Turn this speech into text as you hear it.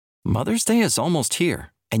Mother's Day is almost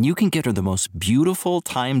here, and you can get her the most beautiful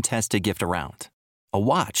time-tested gift around. A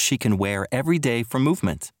watch she can wear every day from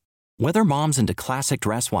Movement. Whether mom's into classic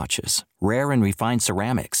dress watches, rare and refined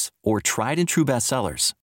ceramics, or tried and true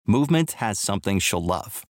bestsellers, Movement has something she'll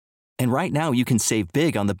love. And right now you can save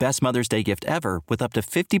big on the best Mother's Day gift ever with up to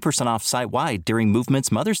 50% off site-wide during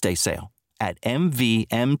Movement's Mother's Day sale at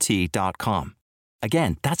MVMT.com.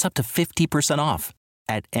 Again, that's up to 50% off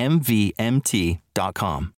at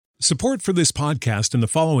MVMT.com. Support for this podcast and the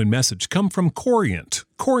following message come from Corient.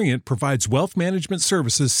 Corient provides wealth management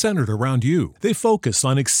services centered around you. They focus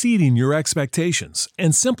on exceeding your expectations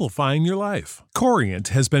and simplifying your life. Corient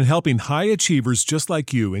has been helping high achievers just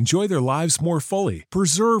like you enjoy their lives more fully,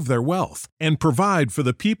 preserve their wealth, and provide for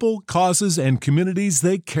the people, causes, and communities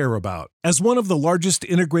they care about. As one of the largest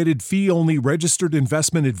integrated fee-only registered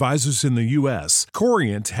investment advisors in the U.S.,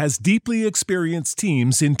 Corient has deeply experienced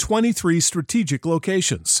teams in 23 strategic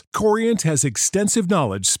locations. Corient has extensive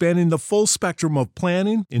knowledge spanning the full spectrum of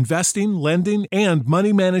planning, investing, lending, and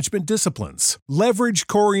money management disciplines. Leverage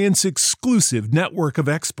Corient's exclusive network of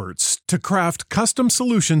experts to craft custom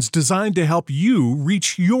solutions designed to help you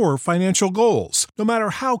reach your financial goals, no matter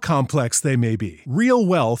how complex they may be. Real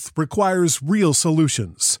wealth requires real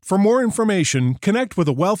solutions. For more information, connect with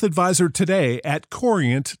a wealth advisor today at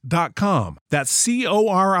Corient.com. That's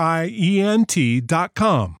Corient.com.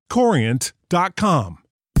 Corient.com.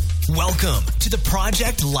 Welcome to the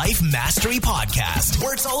Project Life Mastery Podcast,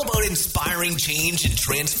 where it's all about inspiring change and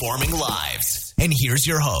transforming lives. And here's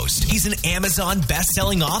your host. He's an Amazon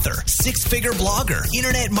best-selling author, six-figure blogger,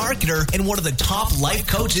 internet marketer, and one of the top life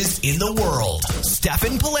coaches in the world,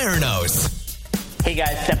 Stefan. Hey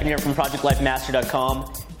guys, Stefan here from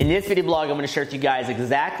ProjectLifeMastery.com. In this video blog, I'm going to share with you guys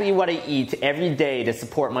exactly what I eat every day to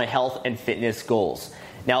support my health and fitness goals.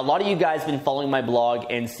 Now, a lot of you guys have been following my blog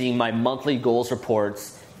and seeing my monthly goals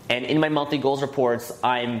reports. And in my monthly goals reports,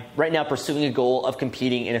 I'm right now pursuing a goal of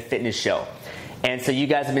competing in a fitness show. And so you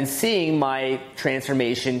guys have been seeing my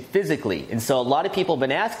transformation physically. And so a lot of people have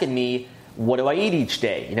been asking me, what do I eat each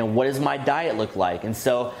day? You know, what does my diet look like? And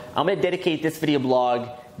so I'm going to dedicate this video blog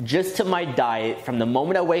just to my diet from the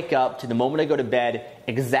moment I wake up to the moment I go to bed,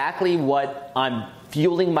 exactly what I'm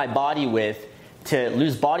fueling my body with to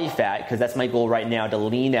lose body fat, because that's my goal right now, to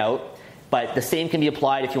lean out. But the same can be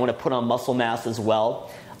applied if you want to put on muscle mass as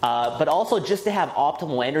well. But also just to have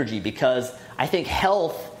optimal energy, because I think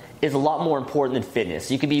health is a lot more important than fitness.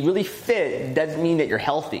 You can be really fit, it doesn't mean that you're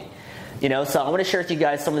healthy. You know, so I want to share with you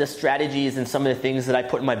guys some of the strategies and some of the things that I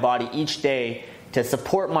put in my body each day to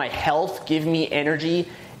support my health, give me energy,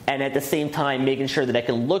 and at the same time making sure that I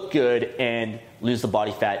can look good and lose the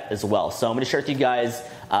body fat as well. So I'm going to share with you guys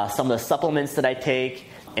some of the supplements that I take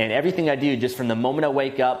and everything I do just from the moment I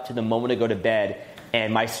wake up to the moment I go to bed,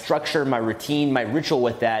 and my structure, my routine, my ritual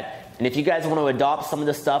with that. And if you guys want to adopt some of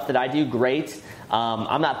the stuff that I do, great.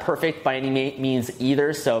 I'm not perfect by any means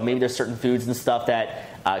either, so maybe there's certain foods and stuff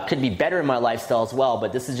that could be better in my lifestyle as well,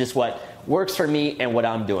 but this is just what works for me and what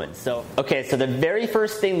I'm doing. So the very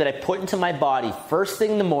first thing that I put into my body, first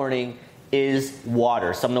thing in the morning, is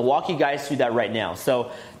water. So I'm going to walk you guys through that right now.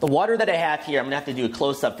 So the water that I have here, I'm going to have to do a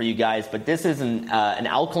close-up for you guys, but this is an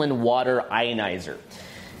alkaline water ionizer.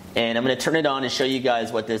 And I'm going to turn it on and show you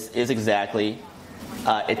guys what this is exactly.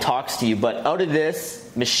 It talks to you, but out of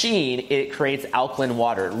this machine, it creates alkaline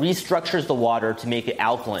water. It restructures the water to make it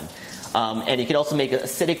alkaline. And it can also make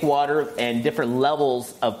acidic water and different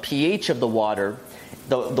levels of pH of the water.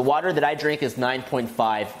 The water that I drink is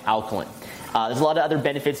 9.5 alkaline. There's a lot of other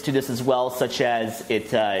benefits to this as well, such as it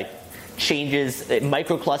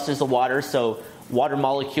microclusters the water, so water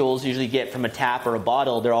molecules usually get from a tap or a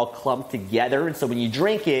bottle, they're all clumped together, and so when you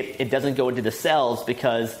drink it, it doesn't go into the cells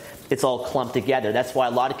because it's all clumped together. That's why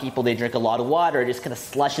a lot of people, they drink a lot of water, it just kind of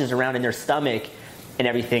slushes around in their stomach and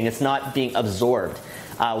everything. It's not being absorbed.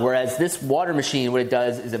 Whereas this water machine, what it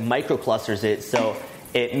does is it microclusters it, so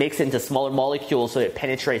it makes it into smaller molecules so it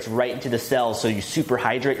penetrates right into the cells, so you super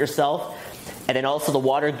hydrate yourself. And then also the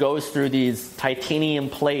water goes through these titanium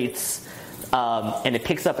plates, and it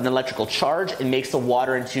picks up an electrical charge and makes the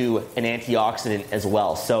water into an antioxidant as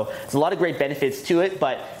well. So there's a lot of great benefits to it,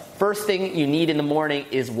 but first thing you need in the morning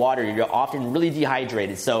is water. You're often really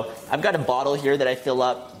dehydrated. So I've got a bottle here that I fill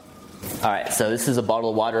up. All right, so this is a bottle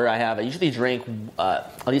of water I have. I usually drink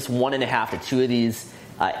at least 1.5 to 2 of these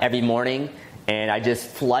every morning, and I just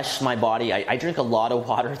flush my body. I drink a lot of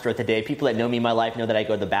water throughout the day. People that know me in my life know that I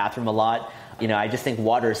go to the bathroom a lot. You know, I just think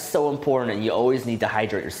water is so important, and you always need to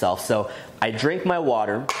hydrate yourself. So I drink my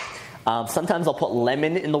water. Sometimes I'll put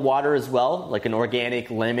lemon in the water as well, like an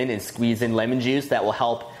organic lemon, and squeeze in lemon juice. That will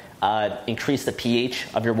help increase the pH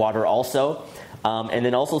of your water also. And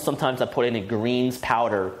then also sometimes I put in a greens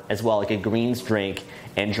powder as well, like a greens drink,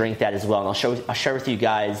 and drink that as well. And I'll share with you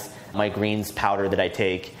guys my greens powder that I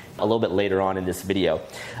take a little bit later on in this video.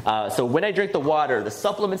 So when I drink the water, the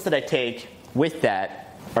supplements that I take with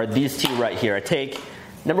that are these two right here. I take,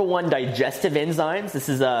 number one, digestive enzymes.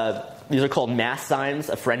 These are called Masszymes.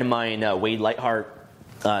 A friend of mine, Wade Lightheart,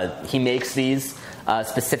 he makes these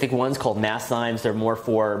specific ones called Masszymes. They're more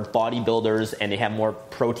for bodybuilders, and they have more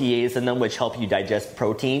protease in them, which help you digest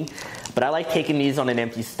protein. But I like taking these on an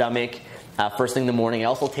empty stomach first thing in the morning. I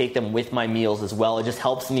also take them with my meals as well. It just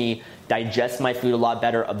helps me digest my food a lot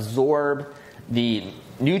better, absorb the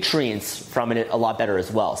nutrients from it a lot better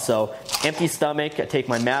as well. So empty stomach, I take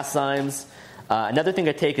my Masszymes. Another thing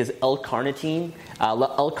I take is L-carnitine.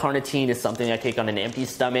 L-carnitine is something I take on an empty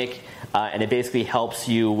stomach, and it basically helps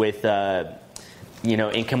you with,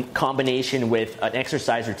 in combination with an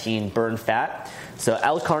exercise routine, burn fat. So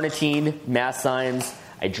L-carnitine, Masszymes,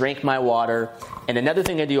 I drink my water. And another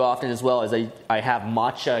thing I do often as well is I have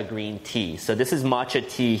matcha green tea. So this is matcha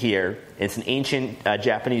tea here. It's an ancient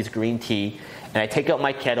Japanese green tea. And I take out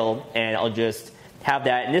my kettle and I'll just have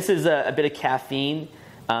that. And this is a bit of caffeine.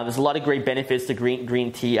 There's a lot of great benefits to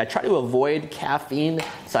green tea. I try to avoid caffeine,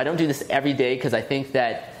 so I don't do this every day because I think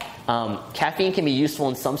that caffeine can be useful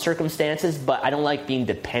in some circumstances, but I don't like being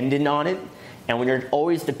dependent on it. And when you're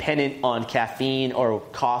always dependent on caffeine or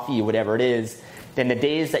coffee or whatever it is, then the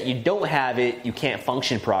days that you don't have it, you can't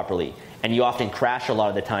function properly. And you often crash a lot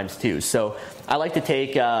of the times too. So I like to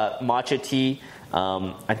take matcha tea.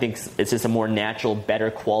 I think it's just a more natural,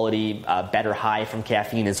 better quality, better high from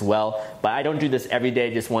caffeine as well. But I don't do this every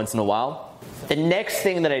day, just once in a while. The next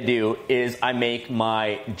thing that I do is I make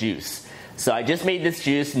my juice. So I just made this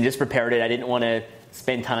juice and just prepared it. I didn't want to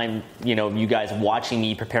spend time, you guys watching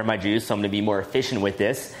me prepare my juice, so I'm going to be more efficient with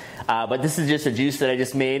this. But this is just a juice that I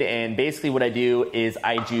just made, and basically what I do is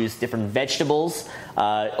I juice different vegetables,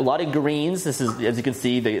 a lot of greens. This is, as you can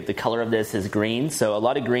see, the color of this is green. So a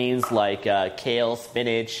lot of greens like kale,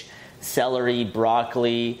 spinach, celery,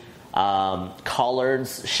 broccoli,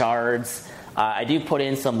 collards, shards. I do put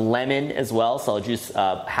in some lemon as well, so I'll juice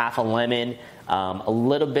half a lemon, a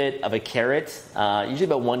little bit of a carrot, usually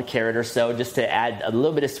about 1 carrot or so, just to add a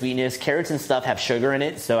little bit of sweetness. Carrots and stuff have sugar in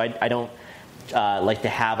it, so I don't like to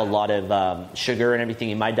have a lot of sugar and everything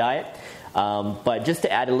in my diet, but just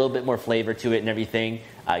to add a little bit more flavor to it and everything.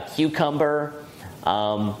 Cucumber,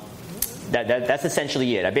 that's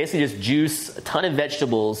essentially it. I basically just juice a ton of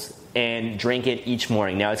vegetables and drink it each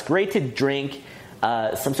morning. Now it's great to drink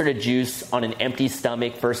some sort of juice on an empty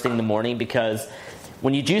stomach first thing in the morning, because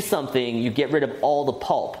when you juice something, you get rid of all the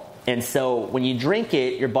pulp. And so when you drink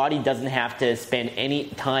it, your body doesn't have to spend any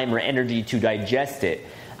time or energy to digest it.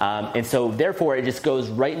 And so therefore it just goes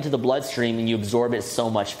right into the bloodstream and you absorb it so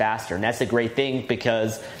much faster. And that's a great thing,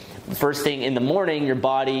 because first thing in the morning, your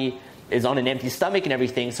body is on an empty stomach and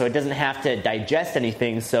everything, so it doesn't have to digest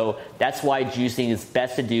anything. So that's why juicing is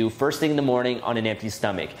best to do first thing in the morning on an empty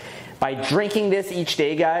stomach. By drinking this each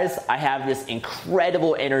day, guys, I have this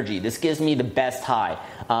incredible energy. This gives me the best high.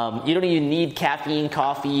 You don't even need caffeine,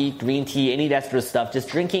 coffee, green tea, any of that sort of stuff. Just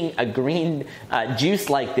drinking a green juice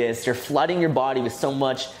like this, you're flooding your body with so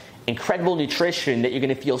much incredible nutrition that you're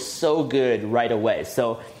going to feel so good right away.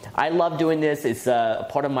 So I love doing this. It's a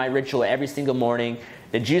part of my ritual every single morning.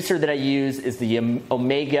 The juicer that I use is the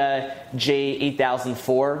Omega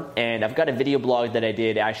J8004, and I've got a video blog that I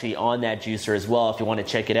did actually on that juicer as well if you want to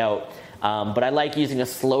check it out. But I like using a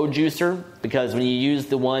slow juicer, because when you use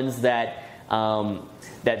the ones that kind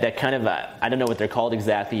of, I don't know what they're called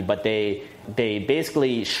exactly, but they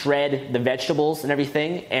basically shred the vegetables and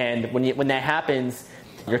everything, and when that happens,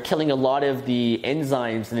 you're killing a lot of the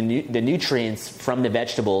enzymes and the nutrients from the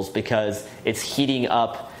vegetables, because it's heating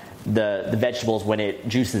up the vegetables when it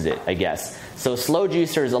juices it, I guess. So slow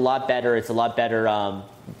juicer is a lot better. It's a lot better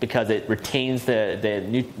because it retains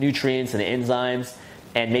the nutrients and the enzymes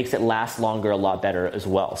and makes it last longer a lot better as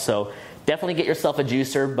well. So definitely get yourself a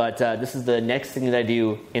juicer, but this is the next thing that I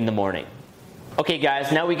do in the morning. Okay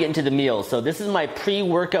guys, now we get into the meal. So this is my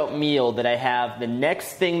pre-workout meal that I have. The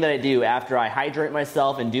next thing that I do after I hydrate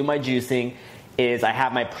myself and do my juicing is I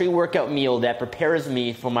have my pre-workout meal that prepares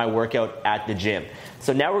me for my workout at the gym.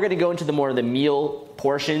 So now we're going to go into the more of the meal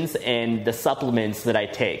portions and the supplements that I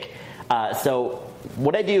take. So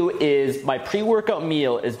what I do is my pre-workout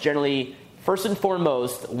meal is generally, first and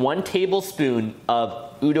foremost, 1 tablespoon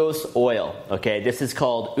of Udo's oil. Okay, this is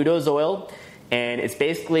called Udo's oil, and it's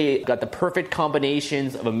basically got the perfect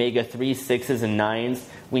combinations of omega-3, 6s, and 9s.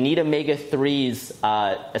 We need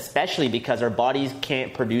omega-3s, especially because our bodies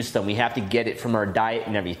can't produce them. We have to get it from our diet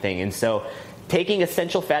and everything. And so taking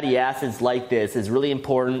essential fatty acids like this is really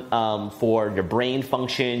important for your brain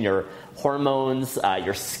function, your hormones,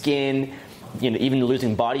 your skin, even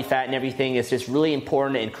losing body fat and everything. It's just really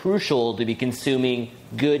important and crucial to be consuming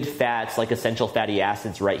good fats like essential fatty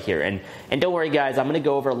acids right here. And don't worry guys, I'm going to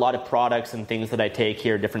go over a lot of products and things that I take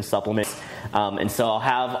here, different supplements. And so I'll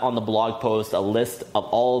have on the blog post a list of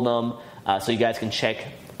all of them so you guys can check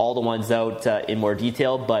all the ones out in more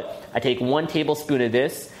detail. But I take 1 tablespoon of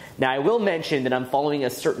this. Now I will mention that I'm following a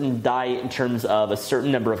certain diet in terms of a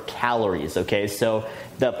certain number of calories, okay? So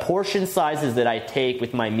the portion sizes that I take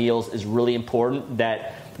with my meals is really important.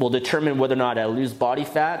 That will determine whether or not I lose body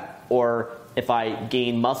fat or if I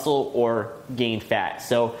gain muscle or gain fat.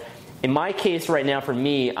 So in my case right now, for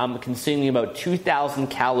me, I'm consuming about 2,000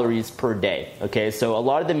 calories per day, okay? So a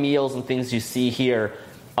lot of the meals and things you see here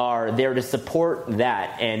are there to support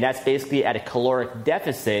that, and that's basically at a caloric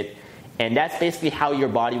deficit. And that's basically how your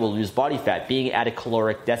body will lose body fat, being at a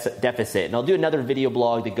caloric deficit. And I'll do another video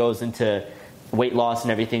blog that goes into weight loss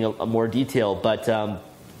and everything in more detail. But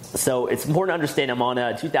so it's important to understand I'm on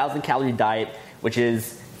a 2,000 calorie diet, which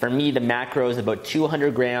is, for me, the macro is about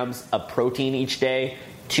 200 grams of protein each day,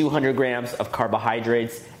 200 grams of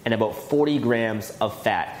carbohydrates, and about 40 grams of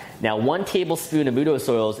fat. Now, 1 tablespoon of Udos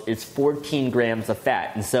oils is 14 grams of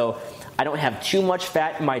fat. And so I don't have too much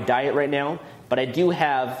fat in my diet right now, but I do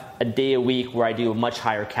have a day a week where I do much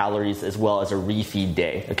higher calories as well as a refeed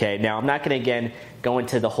day, okay? Now, I'm not going to, again, go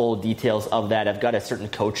into the whole details of that. I've got a certain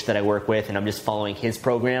coach that I work with, and I'm just following his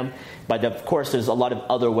program. But, of course, there's a lot of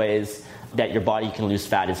other ways that your body can lose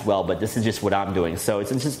fat as well, but this is just what I'm doing. So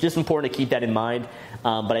it's just important to keep that in mind.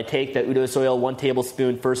 But I take the Udos oil, 1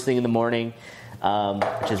 tablespoon, first thing in the morning,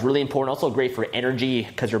 which is really important. Also great for energy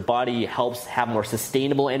because your body helps have more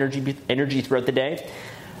sustainable energy throughout the day.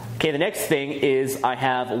 Okay, the next thing is I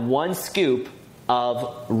have 1 scoop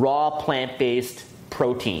of raw plant-based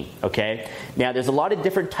protein, okay? Now, there's a lot of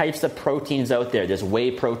different types of proteins out there. There's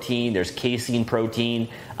whey protein, there's casein protein,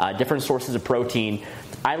 different sources of protein.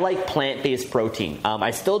 I like plant-based protein.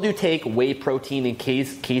 I still do take whey protein and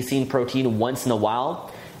casein protein once in a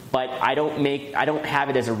while, but I don't have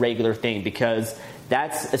it as a regular thing because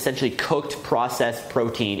that's essentially cooked, processed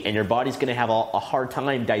protein, and your body's going to have a hard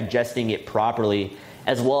time digesting it properly,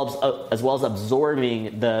 as well as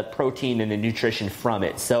absorbing the protein and the nutrition from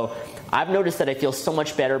it. So I've noticed that I feel so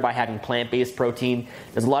much better by having plant-based protein.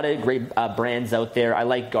 There's a lot of great brands out there. I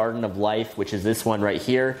like Garden of Life, which is this one right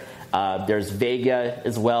here. There's Vega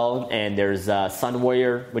as well, and there's Sun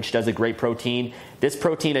Warrior, which does a great protein. This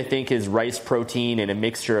protein, I think, is rice protein and a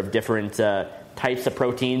mixture of different types of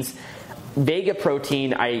proteins. Vega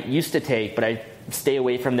protein I used to take, but I stay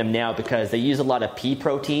away from them now because they use a lot of pea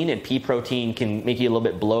protein, and pea protein can make you a little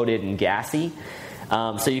bit bloated and gassy.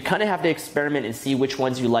 So you kind of have to experiment and see which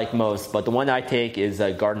ones you like most. But the one I take is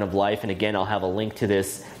Garden of Life, and again, I'll have a link to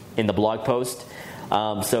this in the blog post.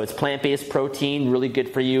 So it's plant-based protein, really good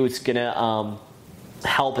for you. It's going to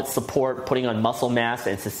help support putting on muscle mass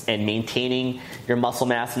and maintaining your muscle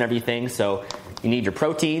mass and everything. So you need your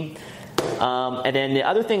protein. And then the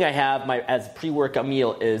other thing I have as a pre-workout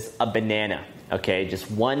meal is a banana. Okay, just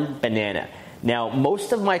 1 banana. Now,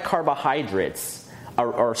 most of my carbohydrates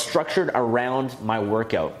are structured around my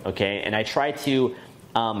workout. Okay, and I try to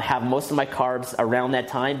have most of my carbs around that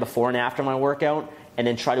time, before and after my workout, and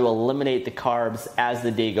then try to eliminate the carbs as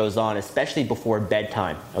the day goes on, especially before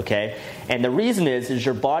bedtime. Okay, and the reason is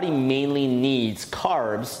your body mainly needs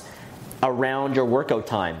carbs around your workout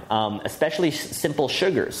time, especially simple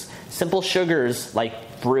sugars. Simple sugars like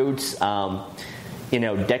fruits,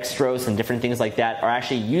 dextrose and different things like that are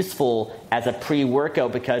actually useful as a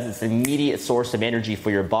pre-workout because it's an immediate source of energy for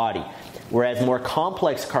your body. Whereas more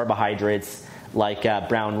complex carbohydrates like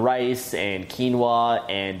brown rice and quinoa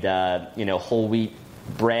and whole wheat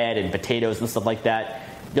bread and potatoes and stuff like that,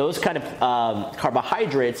 those kind of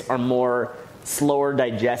carbohydrates are more slower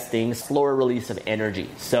digesting, slower release of energy.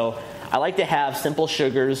 So I like to have simple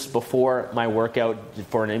sugars before my workout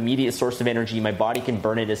for an immediate source of energy. My body can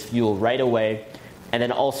burn it as fuel right away. And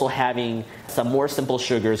then also having some more simple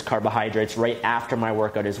sugars, carbohydrates, right after my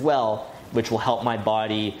workout as well, which will help my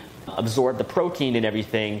body absorb the protein and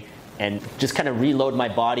everything and just kind of reload my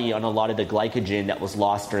body on a lot of the glycogen that was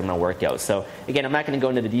lost during my workout. So again, I'm not going to go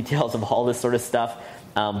into the details of all this sort of stuff,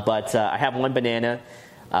 but I have 1 banana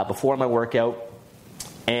before my workout.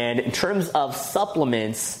 And in terms of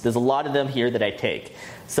supplements, there's a lot of them here that I take.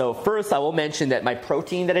 So first, I will mention that my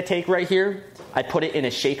protein that I take right here, I put it in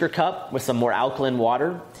a shaker cup with some more alkaline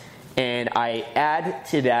water, and I add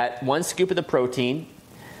to that 1 scoop of the protein.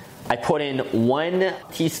 I put in 1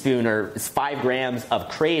 teaspoon, or 5 grams of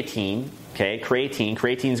creatine. Okay,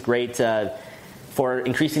 creatine's great for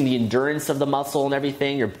increasing the endurance of the muscle and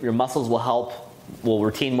everything. Your muscles will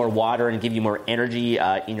retain more water and give you more energy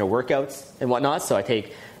in your workouts and whatnot. So I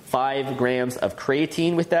take 5 grams of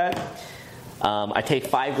creatine with that. I take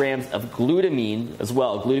 5 grams of glutamine as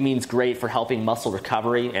well. Glutamine's great for helping muscle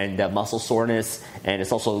recovery and muscle soreness, and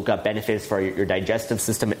it's also got benefits for your digestive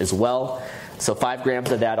system as well. So 5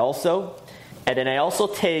 grams of that also. And then I also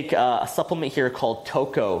take a supplement here called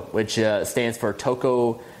TOCO, which stands for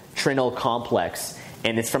tocotrienol complex.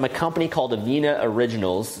 And it's from a company called Avena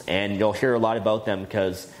Originals, and you'll hear a lot about them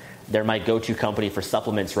because they're my go-to company for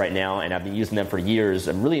supplements right now, and I've been using them for years.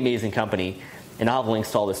 A really amazing company, and I'll have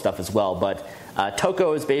links to all this stuff as well. But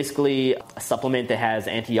TOCO is basically a supplement that has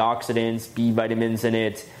antioxidants, B vitamins in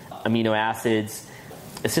it, amino acids.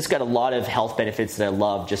 It's just got a lot of health benefits that I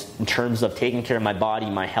love just in terms of taking care of my body,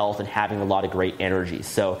 my health, and having a lot of great energy.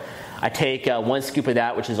 So I take 1 scoop of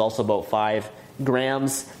that, which is also about 5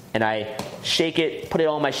 grams, and I shake it, put it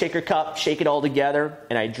all in my shaker cup, shake it all together,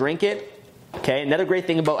 and I drink it. Okay, another great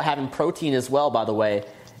thing about having protein as well, by the way,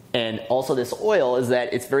 and also this oil, is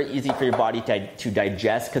that it's very easy for your body to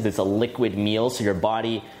digest because it's a liquid meal. So your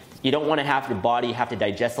body, you don't want to have your body have to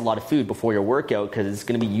digest a lot of food before your workout because it's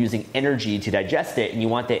going to be using energy to digest it, and you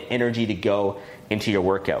want that energy to go into your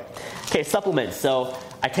workout. Okay, supplements. So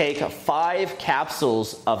I take 5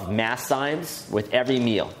 capsules of Masszymes with every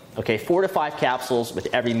meal. Okay, 4 to 5 capsules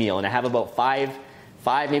with every meal, and I have about 5,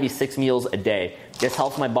 maybe 6 meals a day. This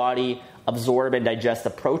helps my body absorb and digest the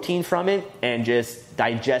protein from it and just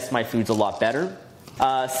digest my foods a lot better.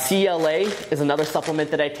 CLA is another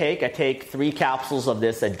supplement that I take. I take 3 capsules of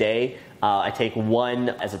this a day. I take 1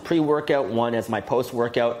 as a pre-workout, 1 as my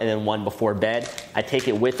post-workout, and then 1 before bed. I take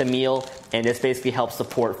it with a meal, and this basically helps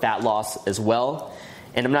support fat loss as well.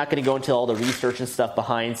 And I'm not going to go into all the research and stuff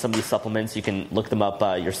behind some of these supplements. You can look them up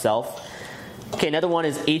yourself. Okay, another one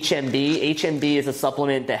is HMB. HMB is a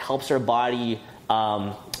supplement that helps our body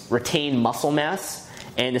retain muscle mass.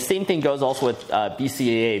 And the same thing goes also with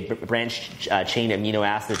BCAA, branched chain amino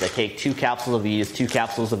acids. I take 2 capsules of these, 2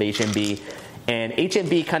 capsules of HMB. And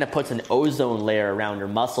HMB kind of puts an ozone layer around your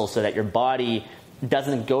muscle so that your body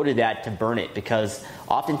doesn't go to that to burn it. Because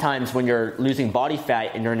oftentimes when you're losing body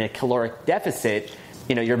fat and you're in a caloric deficit,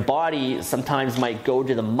 your body sometimes might go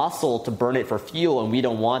to the muscle to burn it for fuel, and we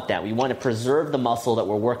don't want that. We want to preserve the muscle that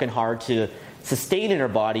we're working hard to sustain in our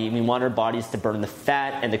body, and we want our bodies to burn the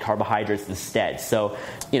fat and the carbohydrates instead. So,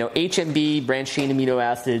 HMB, branched chain amino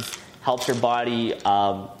acids, helps your body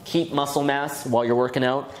keep muscle mass while you're working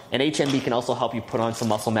out, and HMB can also help you put on some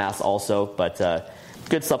muscle mass also, but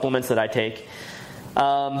good supplements that I take.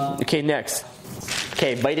 Okay, next.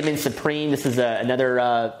 Okay, Vitamin Supreme. This is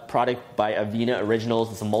another product by Avena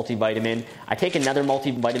Originals. It's a multivitamin. I take another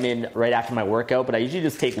multivitamin right after my workout, but I usually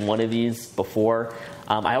just take 1 of these before.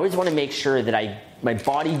 I always want to make sure that my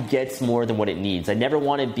body gets more than what it needs. I never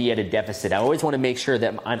want to be at a deficit. I always want to make sure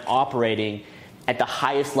that I'm operating at the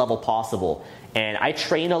highest level possible. And I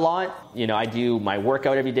train a lot. I do my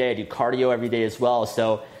workout every day. I do cardio every day as well.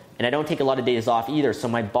 And I don't take a lot of days off either. So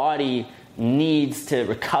my body needs to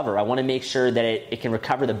recover. I want to make sure that it can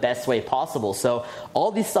recover the best way possible. So all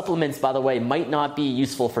these supplements, by the way, might not be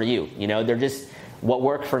useful for you. They're just what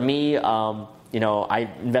work for me. I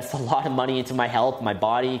invest a lot of money into my health, my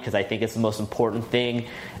body, because I think it's the most important thing,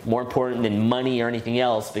 more important than money or anything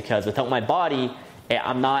else, because without my body,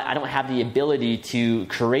 I don't have the ability to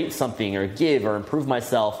create something or give or improve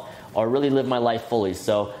myself or really live my life fully.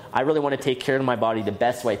 So I really want to take care of my body the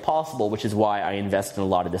best way possible, which is why I invest in a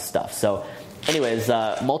lot of this stuff. So anyways,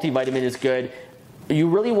 multivitamin is good.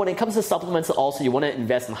 When it comes to supplements also, you want to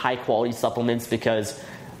invest in high quality supplements, because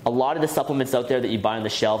a lot of the supplements out there that you buy on the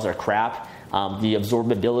shelves are crap. The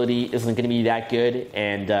absorbability isn't going to be that good,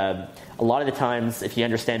 and a lot of the times, if you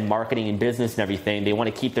understand marketing and business and everything, they want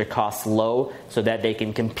to keep their costs low so that they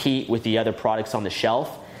can compete with the other products on the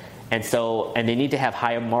shelf. And they need to have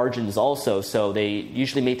higher margins also, so they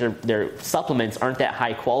usually make their supplements aren't that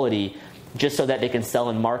high quality just so that they can sell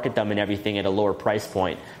and market them and everything at a lower price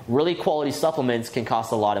point. Really quality supplements can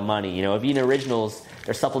cost a lot of money. Avena Originals,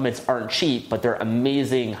 their supplements aren't cheap, but they're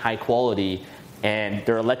amazing high quality, and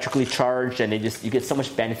they're electrically charged, and you get so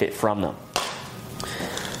much benefit from them.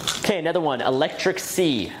 Okay, another one, Electric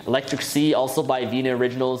C. Electric C, also by Avena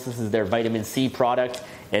Originals. This is their vitamin C product.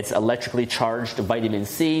 It's electrically charged vitamin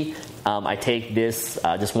C. I take this,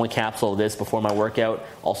 just 1 capsule of this before my workout,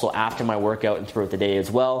 also after my workout and throughout the day as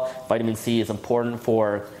well. Vitamin C is important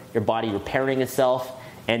for your body repairing itself.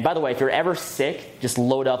 And by the way, if you're ever sick, just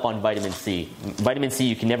load up on vitamin C. Vitamin C,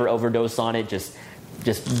 you can never overdose on it. Just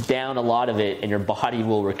down a lot of it, and your body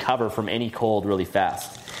will recover from any cold really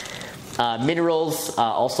fast. Minerals,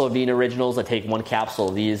 also Avena Originals. I take 1 capsule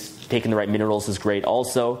of these. Taking the right minerals is great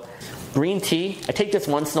also. Green tea, I take this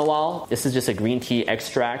once in a while. This is just a green tea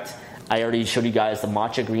extract. I already showed you guys the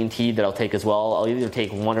matcha green tea that I'll take as well. I'll either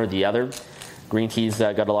take one or the other. Green tea's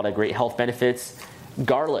got a lot of great health benefits.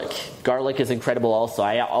 Garlic is incredible also.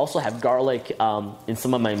 I also have garlic in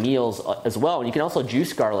some of my meals as well. And you can also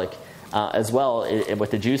juice garlic as well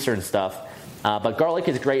with the juicer and stuff. But garlic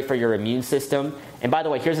is great for your immune system. And by the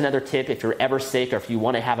way, here's another tip. If you're ever sick or if you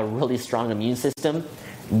want to have a really strong immune system,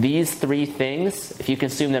 these 3 things, if you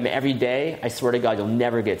consume them every day, I swear to God, you'll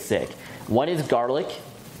never get sick. One is garlic,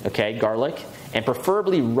 and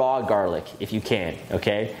preferably raw garlic if you can,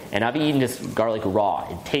 okay? And I've been eating this garlic raw.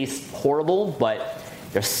 It tastes horrible, but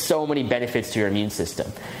there's so many benefits to your immune system.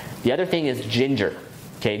 The other thing is ginger,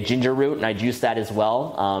 okay? Ginger root, and I juice that as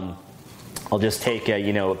well. I'll just take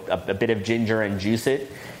a bit of ginger and juice it.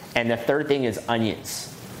 And the third thing is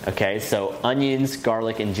onions, okay? So onions,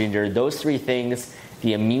 garlic, and ginger, those 3 things,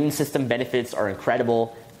 the immune system benefits are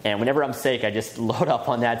incredible. And whenever I'm sick, I just load up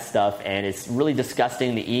on that stuff, and it's really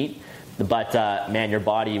disgusting to eat. But man, your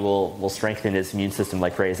body will strengthen its immune system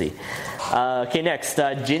like crazy. Okay, next,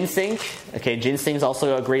 ginseng. Okay, ginseng is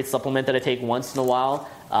also a great supplement that I take once in a while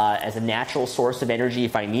as a natural source of energy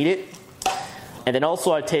if I need it. And then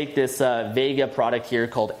also I take this Vega product here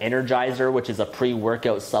called Energizer, which is a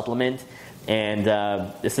pre-workout supplement. And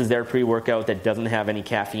this is their pre-workout that doesn't have any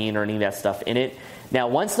caffeine or any of that stuff in it. Now,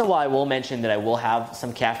 once in a while, I will mention that I will have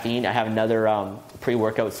some caffeine. I have another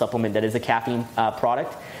pre-workout supplement that is a caffeine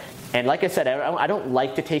product. And like I said, I don't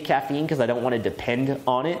like to take caffeine because I don't want to depend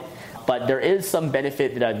on it. But there is some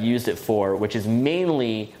benefit that I've used it for, which is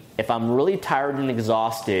mainly if I'm really tired and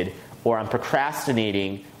exhausted, or I'm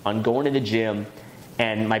procrastinating on going to the gym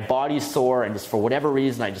and my body's sore and just for whatever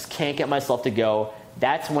reason I just can't get myself to go,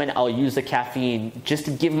 that's when I'll use the caffeine just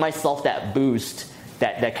to give myself that boost,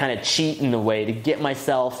 that kind of cheat in the way, to get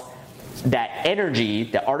myself that energy,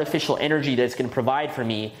 the artificial energy that's going to provide for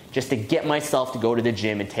me, just to get myself to go to the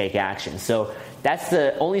gym and take action. So that's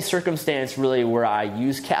the only circumstance really where I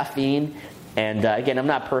use caffeine. And again, I'm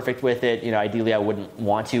not perfect with it. Ideally I wouldn't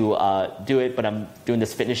want to do it, but I'm doing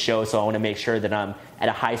this fitness show, so I want to make sure that I'm at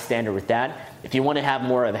a high standard with that. If you want to have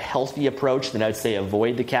more of a healthy approach, then I'd say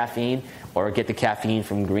avoid the caffeine or get the caffeine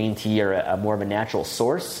from green tea or a more of a natural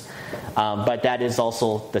source. But that is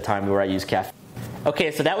also the time where I use caffeine.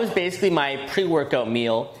 Okay, so that was basically my pre-workout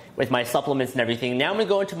meal with my supplements and everything. Now I'm going to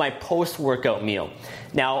go into my post-workout meal.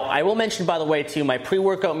 Now, I will mention, by the way, too, my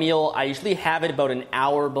pre-workout meal, I usually have it about an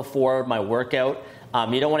hour before my workout.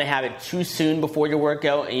 You don't want to have it too soon before your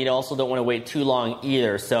workout, and you also don't want to wait too long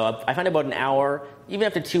either. So I find about an hour, even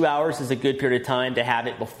after 2 hours, is a good period of time to have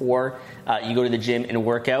it before you go to the gym and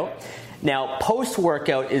work out. Now,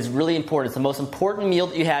 post-workout is really important. It's the most important meal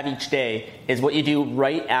that you have each day is what you do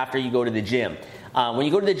right after you go to the gym. When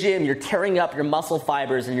you go to the gym, you're tearing up your muscle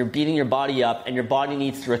fibers and you're beating your body up, and your body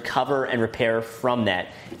needs to recover and repair from that.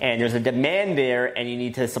 And there's a demand there, and you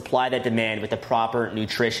need to supply that demand with the proper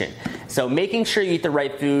nutrition. So making sure you eat the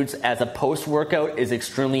right foods as a post-workout is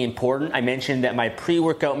extremely important. I mentioned that my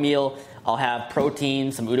pre-workout meal, I'll have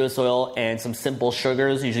protein, some udon oil, and some simple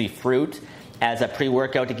sugars, usually fruit, as a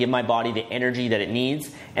pre-workout to give my body the energy that it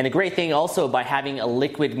needs. And the great thing also by having a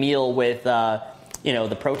liquid meal with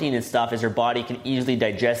the protein and stuff is your body can easily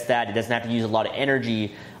digest that. It doesn't have to use a lot of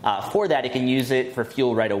energy for that. It can use it for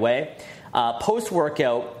fuel right away.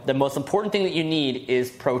 Post-workout, the most important thing that you need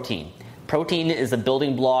is protein. Protein is a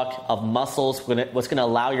building block of muscles, what's going to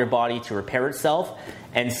allow your body to repair itself.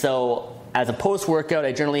 And so as a post-workout,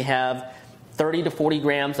 I generally have 30 to 40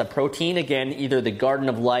 grams of protein. Again, either the Garden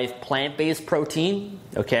of Life plant-based protein,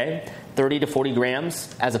 okay, 30 to 40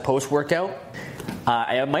 grams as a post-workout.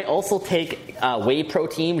 I might also take whey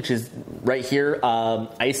protein, which is right here,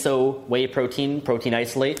 iso whey protein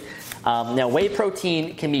isolate. Now, whey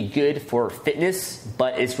protein can be good for fitness,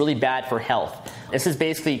 but it's really bad for health. This is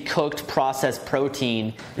basically cooked, processed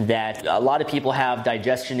protein that a lot of people have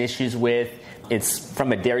digestion issues with. It's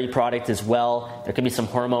from a dairy product as well. There can be some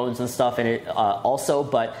hormones and stuff in it also,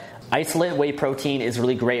 but isolate whey protein is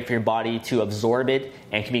really great for your body to absorb it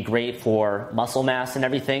and can be great for muscle mass and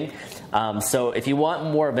everything. So if you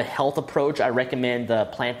want more of a health approach, I recommend the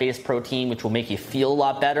plant-based protein, which will make you feel a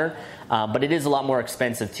lot better. But it is a lot more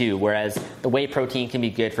expensive too, whereas the whey protein can be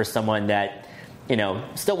good for someone that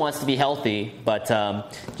still wants to be healthy, but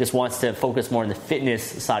just wants to focus more on the fitness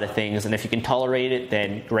side of things. And if you can tolerate it,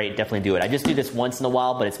 then great, definitely do it. I just do this once in a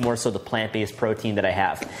while, but it's more so the plant-based protein that I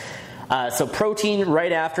have. So protein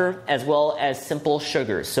right after, as well as simple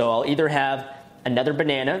sugars. So I'll either have another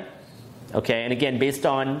banana, Okay, and again, based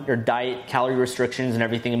on your diet, calorie restrictions and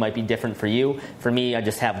everything, it might be different for you. For me, I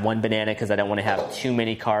just have one banana because I don't want to have too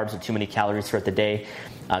many carbs or too many calories throughout the day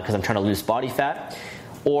because I'm trying to lose body fat.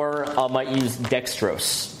 Or I might use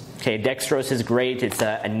dextrose. Okay, dextrose is great. It's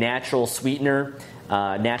a natural sweetener,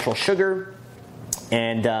 natural sugar.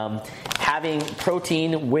 And having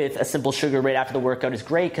protein with a simple sugar right after the workout is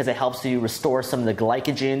great because it helps you restore some of the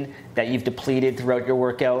glycogen that you've depleted throughout your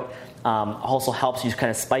workout. Also helps you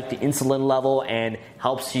kind of spike the insulin level and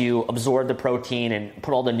helps you absorb the protein and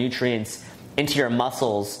put all the nutrients into your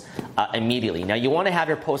muscles immediately. Now you want to have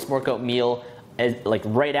your post-workout meal like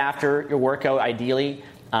right after your workout ideally,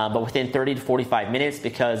 but within 30 to 45 minutes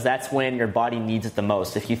because that's when your body needs it the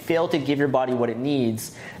most. If you fail to give your body what it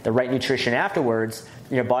needs, the right nutrition afterwards,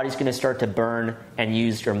 your body's going to start to burn and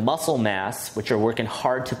use your muscle mass, which you're working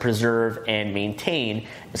hard to preserve and maintain.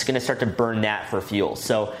 It's going to start to burn that for fuel.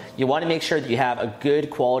 So you want to make sure that you have a good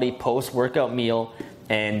quality post-workout meal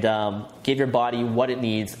and give your body what it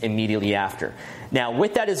needs immediately after. Now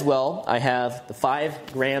with that as well, I have the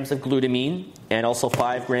 5 grams of glutamine and also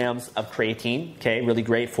 5 grams of creatine. Okay, really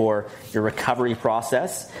great for your recovery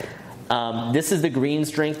process. This is the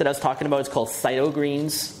greens drink that I was talking about. It's called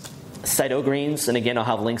Cytogreens. And again, I'll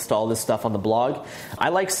have links to all this stuff on the blog. I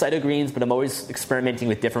like Cytogreens, but I'm always experimenting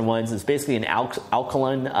with different ones. It's basically an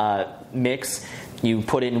alkaline mix. You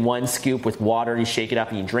put in 1 scoop with water, you shake it up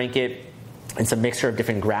and you drink it. It's a mixture of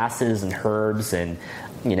different grasses and herbs, and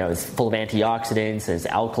it's full of antioxidants, it's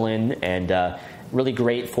alkaline, and really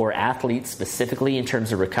great for athletes specifically in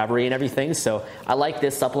terms of recovery and everything. So I like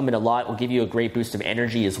this supplement a lot. It will give you a great boost of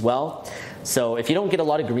energy as well. So if you don't get a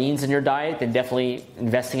lot of greens in your diet, then definitely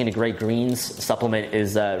investing in a great greens supplement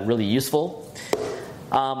is really useful.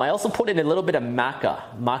 I also put in a little bit of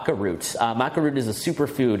maca root. Maca root is a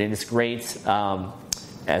superfood, and it's great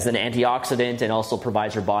as an antioxidant and also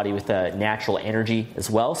provides your body with a natural energy as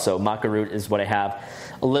well. So maca root is what I have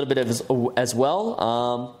a little bit of as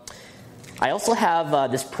well. I also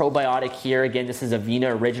have this probiotic here. Again, this is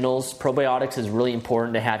Avena Originals. Probiotics is really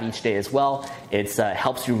important to have each day as well. It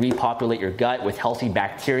helps you repopulate your gut with healthy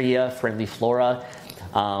bacteria, friendly flora,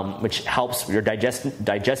 which helps your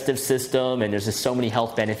digestive system, and there's just so many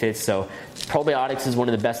health benefits. So probiotics is one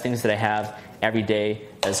of the best things that I have every day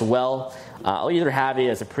as well. I'll either have it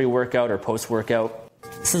as a pre-workout or post-workout.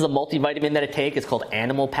 This is a multivitamin that I take. It's called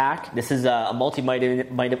Animal Pack. This is a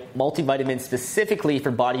multivitamin specifically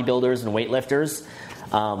for bodybuilders and weightlifters.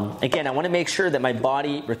 Again, I want to make sure that my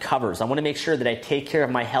body recovers. I want to make sure that I take care of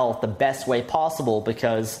my health the best way possible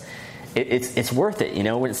because it's worth it.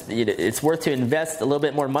 It's worth to invest a little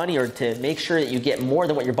bit more money or to make sure that you get more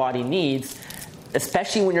than what your body needs.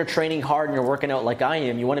 Especially when you're training hard and you're working out like I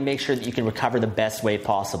am, you want to make sure that you can recover the best way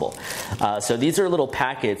possible. So these are little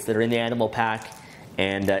packets that are in the Animal Pack,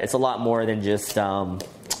 and it's a lot more than just a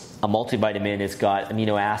multivitamin. It's got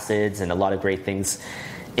amino acids and a lot of great things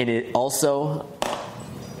in it. Also,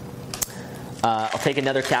 I'll take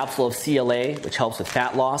another capsule of CLA, which helps with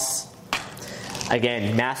fat loss.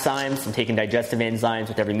 Again, Masszymes, I'm taking digestive enzymes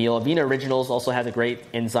with every meal. Avena Originals also has a great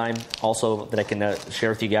enzyme also that I can share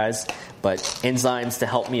with you guys. But enzymes to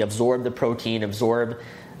help me absorb the protein, absorb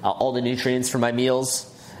all the nutrients from my meals.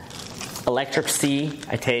 Electric C,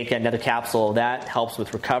 I take another capsule of that, helps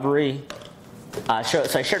with recovery. So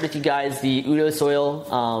I shared with you guys the Udo's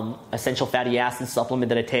Oil essential fatty acid supplement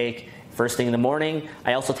that I take first thing in the morning.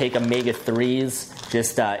 I also take omega-3s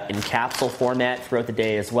just in capsule format throughout the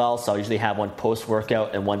day as well. So I usually have one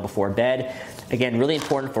post-workout and one before bed. Again, really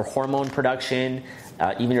important for hormone production,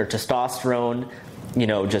 even your testosterone,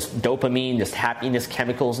 just dopamine, just happiness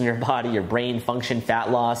chemicals in your body, your brain function,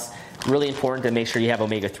 fat loss. Really important to make sure you have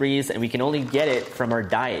omega-3s, and we can only get it from our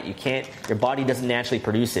diet. Your body doesn't naturally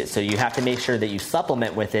produce it, so you have to make sure that you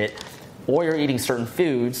supplement with it, or you're eating certain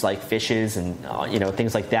foods like fishes and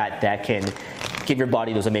things like that can give your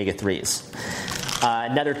body those omega-3s.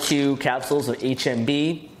 Another 2 capsules of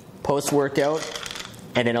HMB post-workout,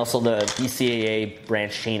 and then also the BCAA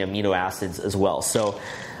branched chain amino acids as well. So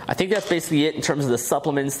I think that's basically it in terms of the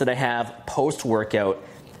supplements that I have post-workout.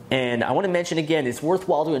 And I want to mention again, it's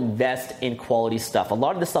worthwhile to invest in quality stuff. A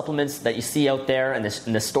lot of the supplements that you see out there in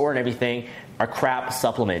the store and everything are crap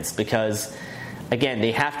supplements because, again,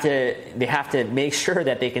 they have to make sure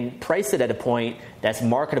that they can price it at a point that's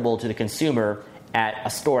marketable to the consumer at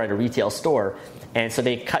a retail store. And so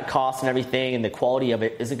they cut costs and everything, and the quality of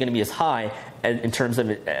it isn't going to be as high in terms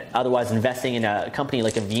of otherwise investing in a company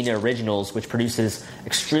like Avena Originals, which produces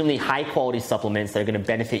extremely high-quality supplements that are going to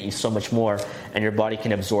benefit you so much more, and your body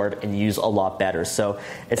can absorb and use a lot better. So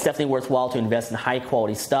it's definitely worthwhile to invest in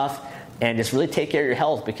high-quality stuff. and just really take care of your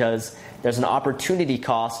health, because there's an opportunity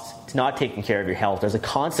cost to not taking care of your health. There's a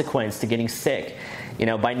consequence to getting sick.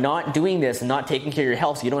 By not doing this and not taking care of your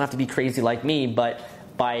health, so you don't have to be crazy like me, but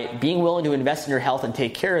by being willing to invest in your health and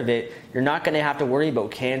take care of it, you're not going to have to worry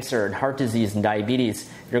about cancer and heart disease and diabetes.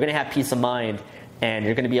 You're going to have peace of mind, and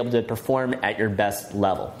you're going to be able to perform at your best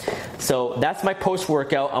level. So that's my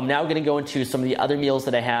post-workout. I'm now going to go into some of the other meals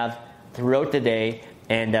that I have throughout the day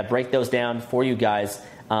and break those down for you guys.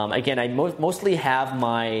 Again, I mostly have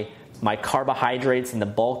my carbohydrates and the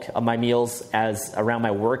bulk of my meals as around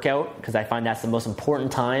my workout, because I find that's the most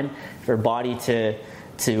important time for your body to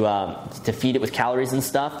feed it with calories and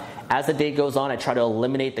stuff. As the day goes on, I try to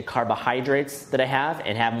eliminate the carbohydrates that I have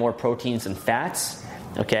and have more proteins and fats.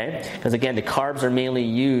 Okay? Because again, the carbs are mainly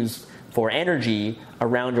used for energy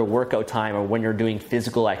around your workout time or when you're doing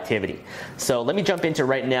physical activity. So let me jump into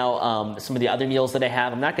right now some of the other meals that I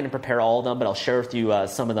have. I'm not going to prepare all of them, but I'll share with you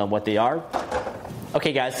some of them, what they are.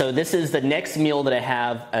 Okay guys, so this is the next meal that I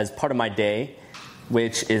have as part of my day,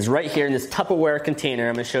 which is right here in this Tupperware container.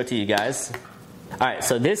 I'm going to show it to you guys. Alright,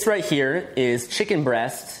 so this right here is chicken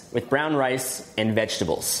breast with brown rice and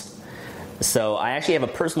vegetables. So I actually have a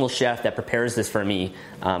personal chef that prepares this for me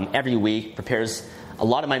every week, prepares a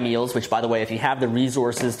lot of my meals, which, by the way, if you have the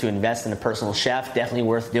resources to invest in a personal chef, definitely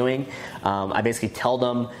worth doing. I basically tell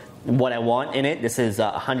them what I want in it. This is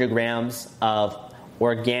 100 grams of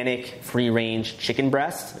organic free-range chicken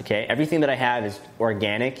breast. Okay, everything that I have is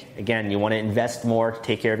organic. Again, you want to invest more to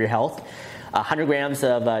take care of your health. 100 grams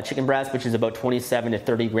of chicken breast, which is about 27 to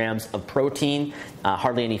 30 grams of protein,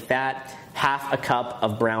 hardly any fat. Half a cup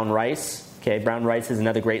of brown rice. Okay, brown rice is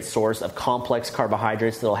another great source of complex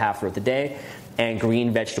carbohydrates that I'll have throughout the day. And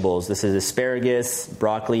green vegetables. This is asparagus,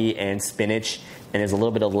 broccoli, and spinach. And there's a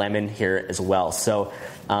little bit of lemon here as well. So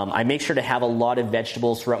I make sure to have a lot of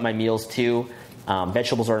vegetables throughout my meals too.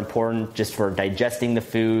 Vegetables are important just for digesting the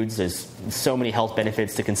foods. There's so many health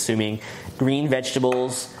benefits to consuming green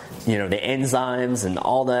vegetables. The enzymes and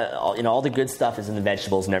all the good stuff is in the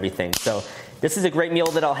vegetables and everything. So this is a great meal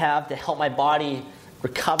that I'll have to help my body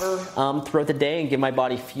recover throughout the day and give my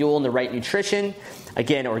body fuel and the right nutrition.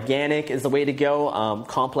 Again, organic is the way to go.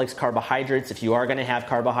 Complex carbohydrates, if you are going to have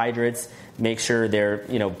carbohydrates, make sure they're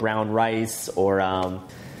brown rice or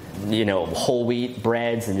whole wheat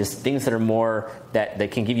breads and just things that are more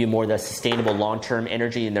that can give you more of the sustainable long-term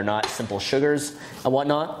energy, and they're not simple sugars and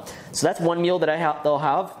whatnot. So that's one meal that they'll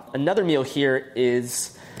have. Another meal here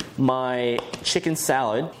is my chicken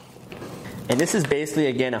salad, and this is basically,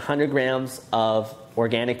 again, 100 grams of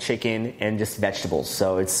organic chicken and just vegetables.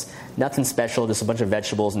 So it's nothing special, just a bunch of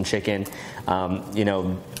vegetables and chicken.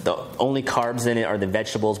 The only carbs in it are the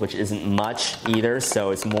vegetables, which isn't much either.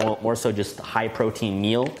 So it's more so just a high protein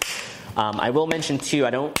meal. I will mention too,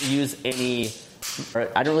 I don't really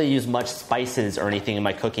use much spices or anything in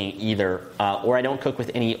my cooking either, or I don't cook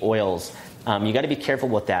with any oils. You got to be careful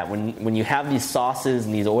with that. When you have these sauces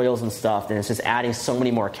and these oils and stuff, then it's just adding so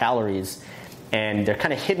many more calories. And they're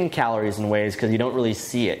kind of hidden calories in ways because you don't really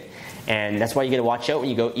see it. And that's why you got to watch out when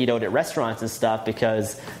you go eat out at restaurants and stuff,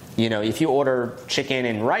 because if you order chicken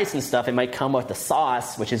and rice and stuff, it might come with the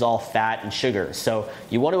sauce, which is all fat and sugar. So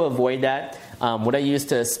you want to avoid that. What I use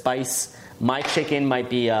to spice my chicken might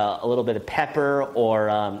be a little bit of pepper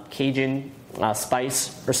or Cajun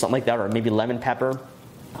spice or something like that, or maybe lemon pepper.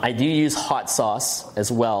 I do use hot sauce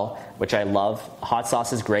as well, which I love. Hot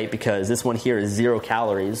sauce is great because this one here is 0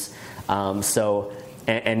 calories.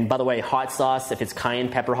 And by the way, hot sauce, if it's cayenne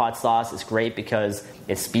pepper hot sauce, it's great because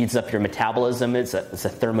it speeds up your metabolism. It's a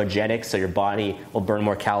thermogenic, so your body will burn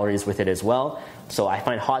more calories with it as well. So I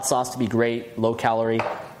find hot sauce to be great, low calorie.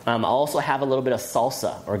 I'll also have a little bit of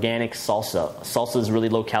salsa, organic salsa. Salsa is really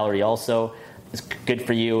low calorie also. It's good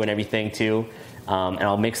for you and everything too. And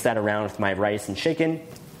I'll mix that around with my rice and chicken.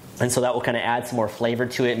 And so that will kind of add some more flavor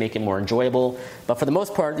to it, make it more enjoyable. But for the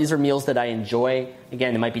most part, these are meals that I enjoy.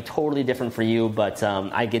 Again, it might be totally different for you, but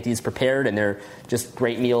I get these prepared, and they're just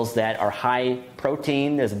great meals that are high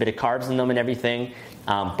protein. There's a bit of carbs in them and everything,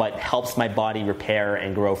 but helps my body repair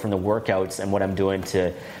and grow from the workouts and what I'm doing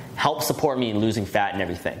to help support me in losing fat and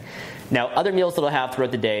everything. Now, other meals that I'll have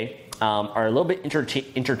throughout the day are a little bit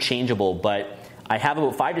interchangeable, but I have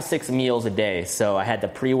about 5 to 6 meals a day. So I had the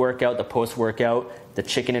pre-workout, the post-workout, the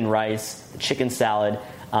chicken and rice, the chicken salad.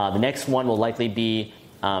 The next one will likely be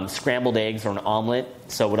scrambled eggs or an omelet.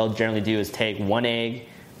 So what I'll generally do is take 1 egg,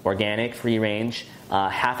 organic, free range,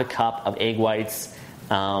 half a cup of egg whites,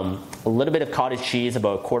 a little bit of cottage cheese,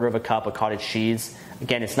 about 1/4 cup of cottage cheese.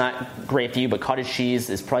 Again, it's not great for you, but cottage cheese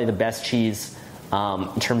is probably the best cheese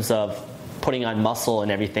in terms of putting on muscle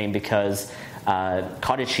and everything, because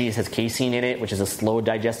Cottage cheese has casein in it, which is a slow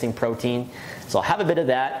digesting protein. So I'll have a bit of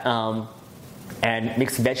that. And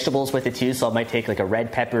mix vegetables with it too. So I might take like a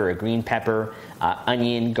red pepper or a green pepper,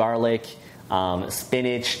 onion, garlic,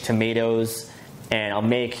 spinach, tomatoes, and I'll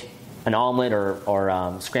make an omelet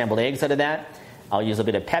or scrambled eggs out of that. I'll use a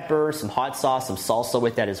bit of pepper, some hot sauce, some salsa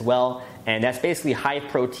with that as well. And that's basically high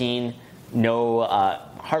protein, no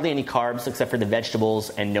hardly any carbs except for the vegetables,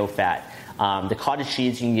 and no fat. The cottage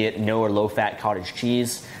cheese, you can get no or low fat cottage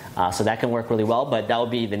cheese, so that can work really well. But that will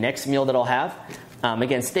be the next meal that I'll have.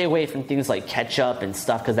 Again, stay away from things like ketchup and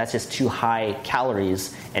stuff because that's just too high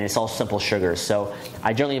calories and it's all simple sugars. So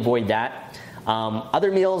I generally avoid that.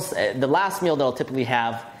 Other meals, the last meal that I'll typically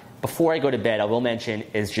have before I go to bed, I will mention,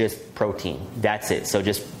 is just protein. That's it. So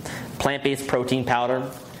just plant-based protein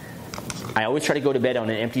powder. I always try to go to bed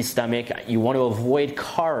on an empty stomach. You want to avoid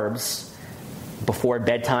carbs before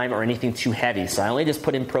bedtime or anything too heavy. So I only just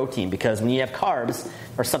put in protein because when you have carbs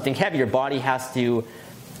or something heavy, your body is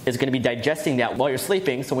going to be digesting that while you're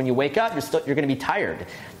sleeping. So when you wake up, you're going to be tired.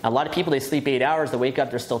 A lot of people, they sleep 8 hours, they wake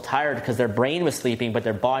up, they're still tired because their brain was sleeping, but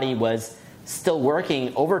their body was still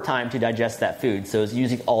working overtime to digest that food. So it's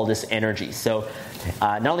using all this energy. So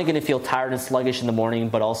not only going to feel tired and sluggish in the morning,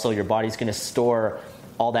 but also your body's going to store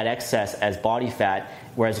all that excess as body fat.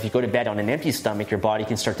 Whereas if you go to bed on an empty stomach, your body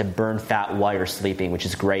can start to burn fat while you're sleeping, which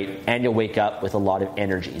is great. And you'll wake up with a lot of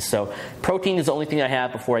energy. So protein is the only thing I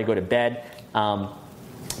have before I go to bed.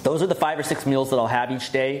 Those are the 5 or 6 meals that I'll have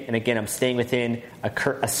each day. And again, I'm staying within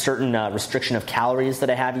a certain restriction of calories that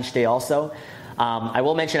I have each day also. I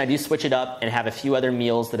will mention I do switch it up and have a few other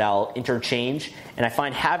meals that I'll interchange. And I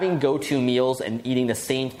find having go-to meals and eating the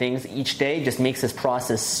same things each day just makes this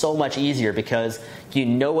process so much easier because you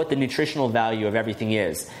know what the nutritional value of everything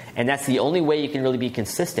is. And that's the only way you can really be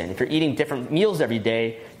consistent. If you're eating different meals every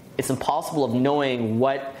day, it's impossible of knowing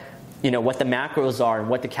what the macros are and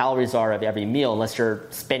what the calories are of every meal unless you're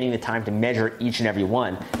spending the time to measure each and every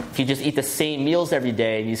one. If you just eat the same meals every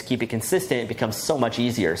day and you just keep it consistent, it becomes so much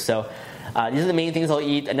easier. So these are the main things I'll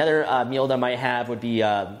eat. Another meal that I might have would be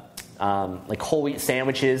like whole wheat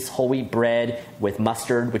sandwiches, whole wheat bread with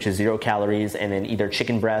mustard, which is 0 calories, and then either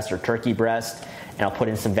chicken breast or turkey breast. And I'll put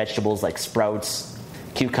in some vegetables like sprouts,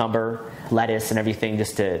 cucumber, lettuce, and everything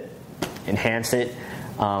just to enhance it.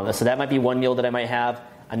 So that might be one meal that I might have.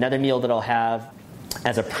 Another meal that I'll have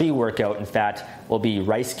as a pre-workout, in fact, will be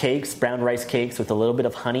rice cakes, brown rice cakes with a little bit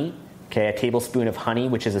of honey. Okay, a tablespoon of honey,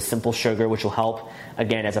 which is a simple sugar, which will help,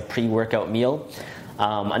 again, as a pre-workout meal.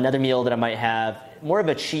 Another meal that I might have, more of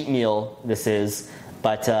a cheat meal this is,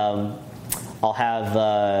 but I'll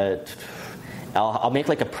make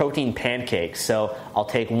like a protein pancake. So I'll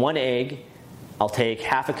take 1 egg, I'll take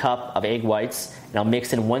half a cup of egg whites, and I'll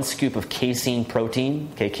mix in 1 scoop of casein protein.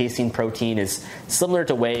 Okay, casein protein is similar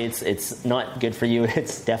to whey. It's not good for you.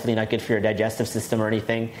 It's definitely not good for your digestive system or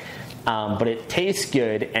anything. But it tastes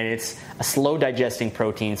good, and it's a slow digesting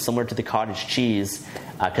protein similar to the cottage cheese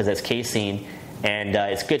because it's casein. And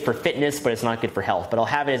it's good for fitness, but it's not good for health. But I'll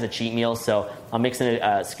have it as a cheat meal, so I'll mix in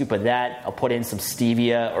a scoop of that. I'll put in some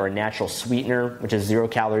stevia or a natural sweetener, which is 0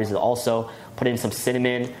 calories also. Put in some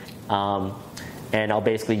cinnamon. And I'll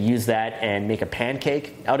basically use that and make a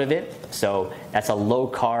pancake out of it. So that's a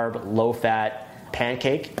low-carb, low-fat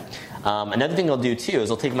pancake. Another thing I'll do, too,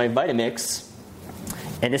 is I'll take my Vitamix,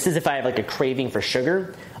 and this is if I have like a craving for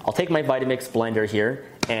sugar. I'll take my Vitamix blender here,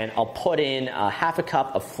 and I'll put in half a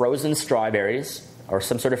cup of frozen strawberries or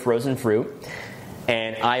some sort of frozen fruit.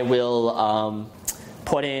 And I will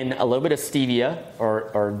put in a little bit of stevia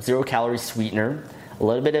or 0-calorie sweetener, a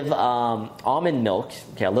little bit of almond milk,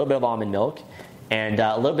 and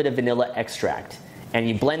a little bit of vanilla extract. And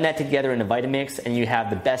you blend that together in a Vitamix, and you have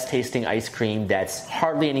the best tasting ice cream that's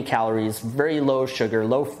hardly any calories, very low sugar,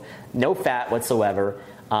 no fat whatsoever,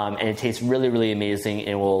 and it tastes really, really amazing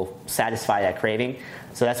and will satisfy that craving.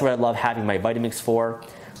 So that's what I love having my Vitamix for.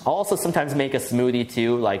 I'll also sometimes make a smoothie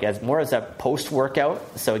too, like as a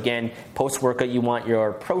post-workout. So again, post-workout you want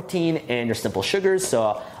your protein and your simple sugars.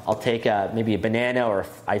 So I'll take maybe a banana, or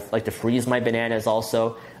I like to freeze my bananas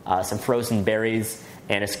also, some frozen berries,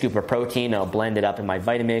 and a scoop of protein. I'll blend it up in my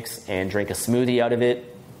Vitamix and drink a smoothie out of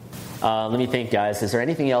it. Let me think, guys. Is there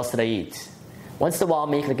anything else that I eat? Once in a while, I'll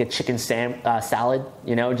make like a chicken salad,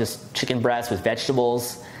 just chicken breast with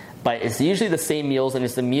vegetables. But it's usually the same meals, and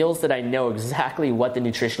it's the meals that I know exactly what the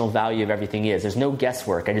nutritional value of everything is. There's no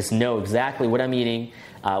guesswork. I just know exactly what I'm eating,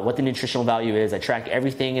 what the nutritional value is. I track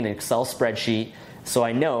everything in an Excel spreadsheet, so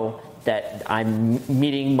I know that I'm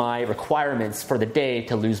meeting my requirements for the day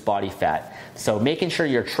to lose body fat. So making sure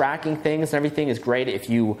you're tracking things and everything is great. If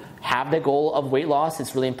you have the goal of weight loss,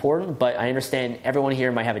 it's really important, but I understand everyone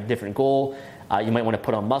here might have a different goal. You might want to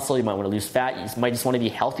put on muscle. You might want to lose fat. You might just want to be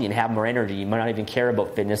healthy and have more energy. You might not even care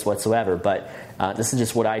about fitness whatsoever. But this is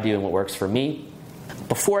just what I do and what works for me.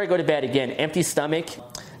 Before I go to bed, again, empty stomach.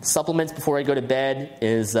 Supplements before I go to bed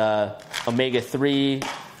is omega-3,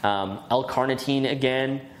 L-carnitine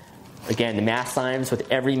again, the mast cymes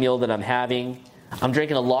with every meal that I'm having. I'm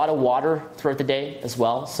drinking a lot of water throughout the day as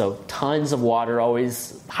well, so tons of water,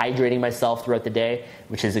 always hydrating myself throughout the day,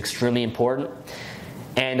 which is extremely important.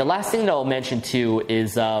 And the last thing that I'll mention too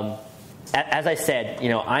is, as I said,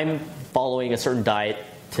 I'm following a certain diet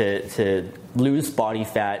to lose body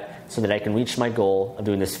fat so that I can reach my goal of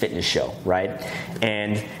doing this fitness show, right?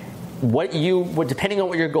 And depending on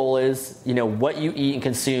what your goal is, what you eat and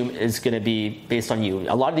consume is going to be based on you.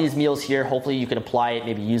 A lot of these meals here, hopefully you can apply it,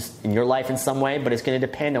 maybe use in your life in some way, but it's going to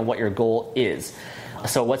depend on what your goal is.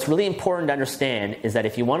 So what's really important to understand is that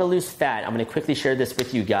if you want to lose fat, I'm going to quickly share this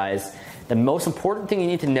with you guys. The most important thing you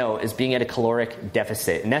need to know is being at a caloric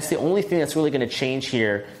deficit. And that's the only thing that's really going to change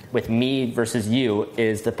here with me versus you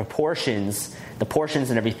is the portions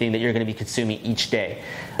and everything that you're going to be consuming each day.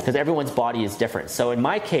 Because everyone's body is different. So in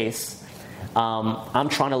my case, I'm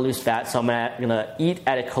trying to lose fat, so I'm going to eat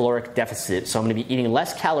at a caloric deficit. So I'm going to be eating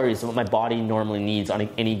less calories than what my body normally needs on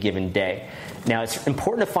any given day. Now, it's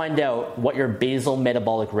important to find out what your basal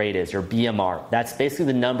metabolic rate is, your BMR. That's basically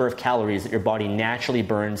the number of calories that your body naturally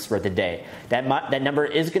burns throughout the day. That number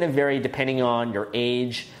is going to vary depending on your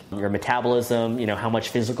age, your metabolism, how much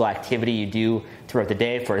physical activity you do throughout the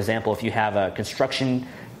day. For example, if you have a construction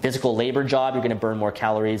physical labor job, you're going to burn more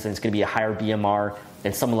calories and it's going to be a higher BMR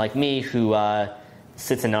than someone like me who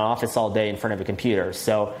sits in an office all day in front of a computer.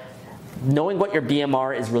 So knowing what your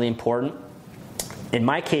BMR is really important. In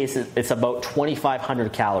my case, it's about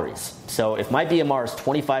 2,500 calories. So if my BMR is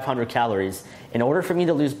 2,500 calories, in order for me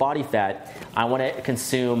to lose body fat, I want to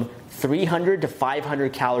consume 300 to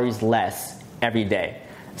 500 calories less every day.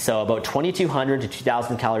 So about 2,200 to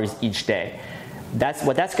 2,000 calories each day.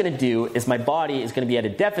 What that's going to do is my body is going to be at a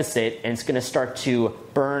deficit and it's going to start to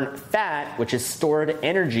burn fat, which is stored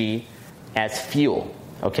energy, as fuel.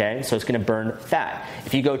 Okay, so it's going to burn fat.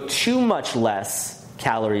 If you go too much less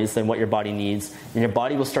calories than what your body needs, then your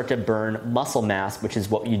body will start to burn muscle mass, which is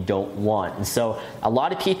what you don't want. And so a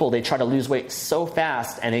lot of people, they try to lose weight so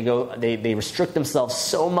fast and they restrict themselves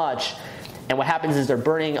so much. And what happens is they're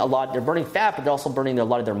burning fat, but they're also burning a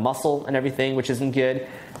lot of their muscle and everything, which isn't good.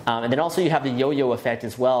 And then also you have the yo-yo effect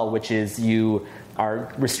as well, which is you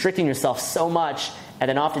are restricting yourself so much, and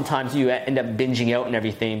then oftentimes you end up binging out and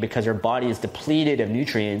everything because your body is depleted of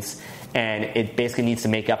nutrients, and it basically needs to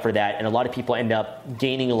make up for that. And a lot of people end up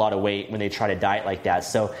gaining a lot of weight when they try to diet like that.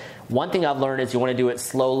 So one thing I've learned is you want to do it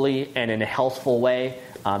slowly and in a healthful way.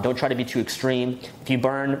 Don't try to be too extreme. If you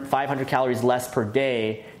burn 500 calories less per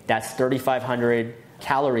day, that's 3,500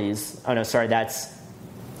 calories. Oh no, sorry, that's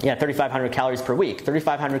 3,500 calories per week.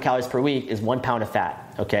 3,500 calories per week is 1 pound of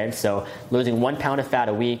fat. Okay, so losing 1 pound of fat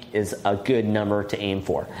a week is a good number to aim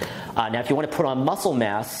for. Now, if you want to put on muscle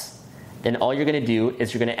mass, then all you're going to do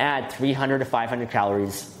is you're going to add 300 to 500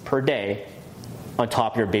 calories per day on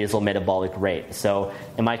top of your basal metabolic rate. So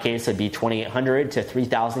in my case, it would be 2,800 to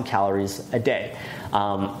 3,000 calories a day.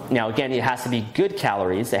 Now, again, it has to be good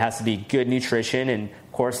calories. It has to be good nutrition. And,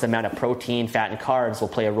 of course, the amount of protein, fat, and carbs will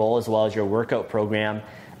play a role, as well as your workout program.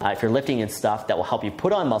 If you're lifting and stuff, that will help you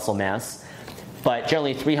put on muscle mass. But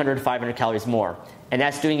generally, 300 to 500 calories more. And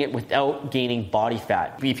that's doing it without gaining body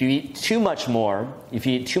fat. If you eat too much more, if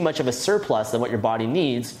you eat too much of a surplus than what your body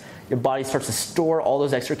needs, your body starts to store all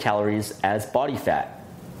those extra calories as body fat.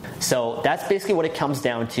 So that's basically what it comes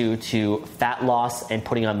down to fat loss and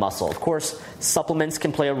putting on muscle. Of course, supplements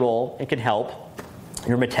can play a role and can help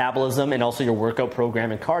your metabolism and also your workout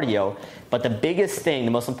program and cardio. But the biggest thing,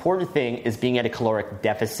 the most important thing, is being at a caloric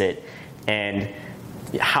deficit. And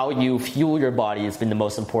how you fuel your body has been the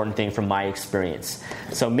most important thing from my experience.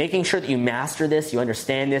 So making sure that you master this, you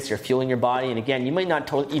understand this, you're fueling your body. And again, you might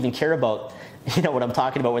not even care about what I'm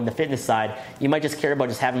talking about in the fitness side. You might just care about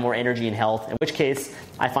just having more energy and health, in which case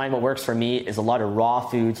I find what works for me is a lot of raw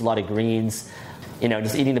foods, a lot of greens,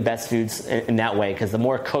 just eating the best foods in that way, because the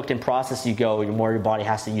more cooked and processed you go, the more your body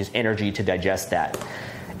has to use energy to digest that.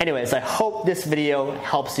 Anyways, I hope this video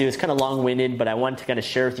helps you. It's kind of long-winded, but I wanted to kind of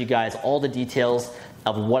share with you guys all the details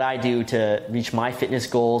of what I do to reach my fitness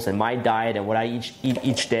goals and my diet and what I eat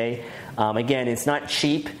each day. Again, it's not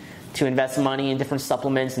cheap to invest money in different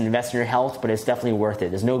supplements and invest in your health, but it's definitely worth it.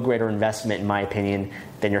 There's no greater investment, in my opinion,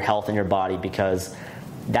 than your health and your body, because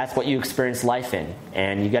that's what you experience life in,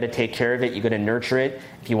 and you got to take care of it. You got to nurture it.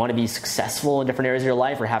 If you want to be successful in different areas of your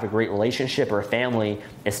life or have a great relationship or a family,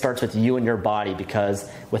 it starts with you and your body, because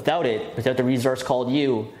without the resource called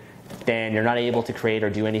you, then you're not able to create or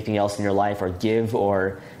do anything else in your life or give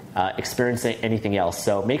or experience anything else.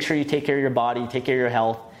 So make sure you take care of your body, take care of your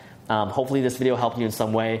health. Hopefully this video helped you in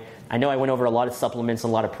some way. I know I went over a lot of supplements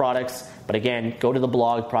and a lot of products, but again, go to the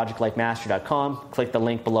blog, projectlifemastery.com, click the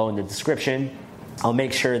link below in the description. I'll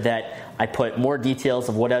make sure that I put more details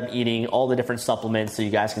of what I'm eating, all the different supplements, so you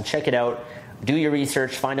guys can check it out, do your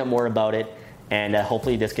research, find out more about it, and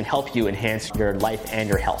hopefully this can help you enhance your life and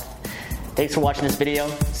your health. Thanks for watching this video.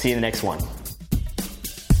 See you in the next one.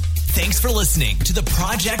 Thanks for listening to the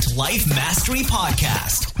Project Life Mastery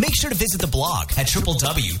Podcast. Make sure to visit the blog at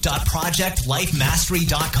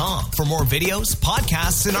www.projectlifemastery.com for more videos,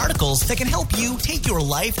 podcasts, and articles that can help you take your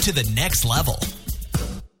life to the next level.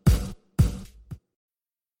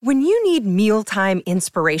 When you need mealtime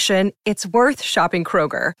inspiration, it's worth shopping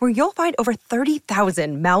Kroger, where you'll find over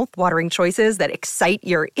 30,000 mouth-watering choices that excite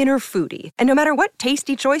your inner foodie. And no matter what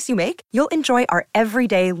tasty choice you make, you'll enjoy our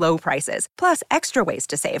everyday low prices, plus extra ways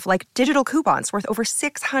to save, like digital coupons worth over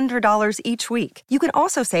 $600 each week. You can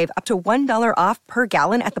also save up to $1 off per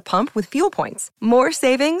gallon at the pump with fuel points. More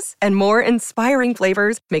savings and more inspiring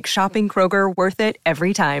flavors make shopping Kroger worth it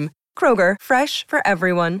every time. Kroger, fresh for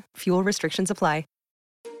everyone. Fuel restrictions apply.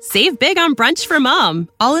 Save big on brunch for mom,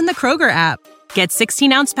 all in the Kroger app. Get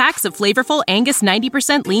 16-ounce packs of flavorful Angus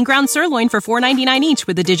 90% lean ground sirloin for $4.99 each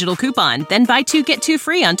with a digital coupon. Then buy 2, get 2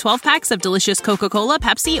 free on 12 packs of delicious Coca-Cola,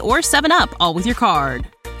 Pepsi, or 7-Up, all with your card.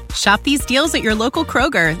 Shop these deals at your local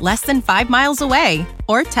Kroger, less than 5 miles away.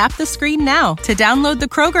 Or tap the screen now to download the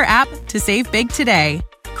Kroger app to save big today.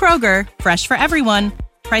 Kroger, fresh for everyone.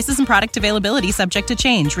 Prices and product availability subject to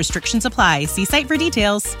change. Restrictions apply. See site for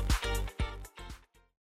details.